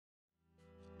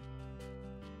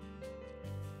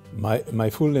My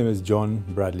full name is John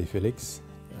Bradley Felix.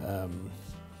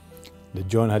 The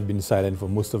John had been silent for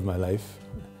most of my life,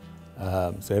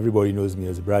 so everybody knows me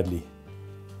as Bradley.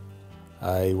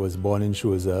 I was born in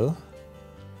Choiseul.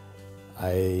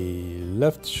 I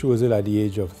left Choiseul at the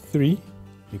age of 3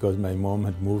 because my mom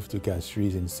had moved to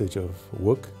Castries in search of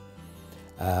work.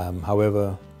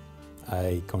 However,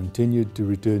 I continued to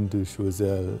return to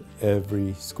Choiseul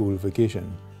every school vacation.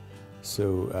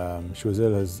 So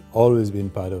Choiseul has always been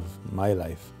part of my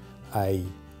life. I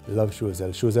love Choiseul.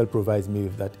 Choiseul provides me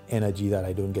with that energy that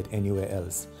I don't get anywhere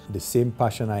else. The same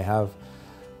passion I have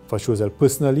for Choiseul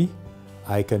personally,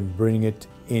 I can bring it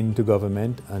into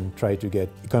government and try to get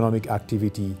economic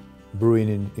activity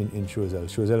brewing in Choiseul.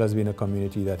 Choiseul has been a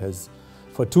community that has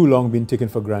for too long been taken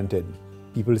for granted.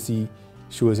 People see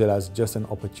Choiseul as just an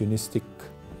opportunistic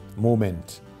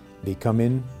moment. They come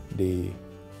in, they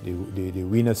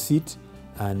win a seat,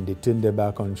 and they turn their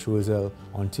back on Choiseul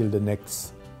until the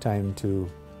next time to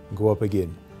go up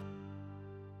again.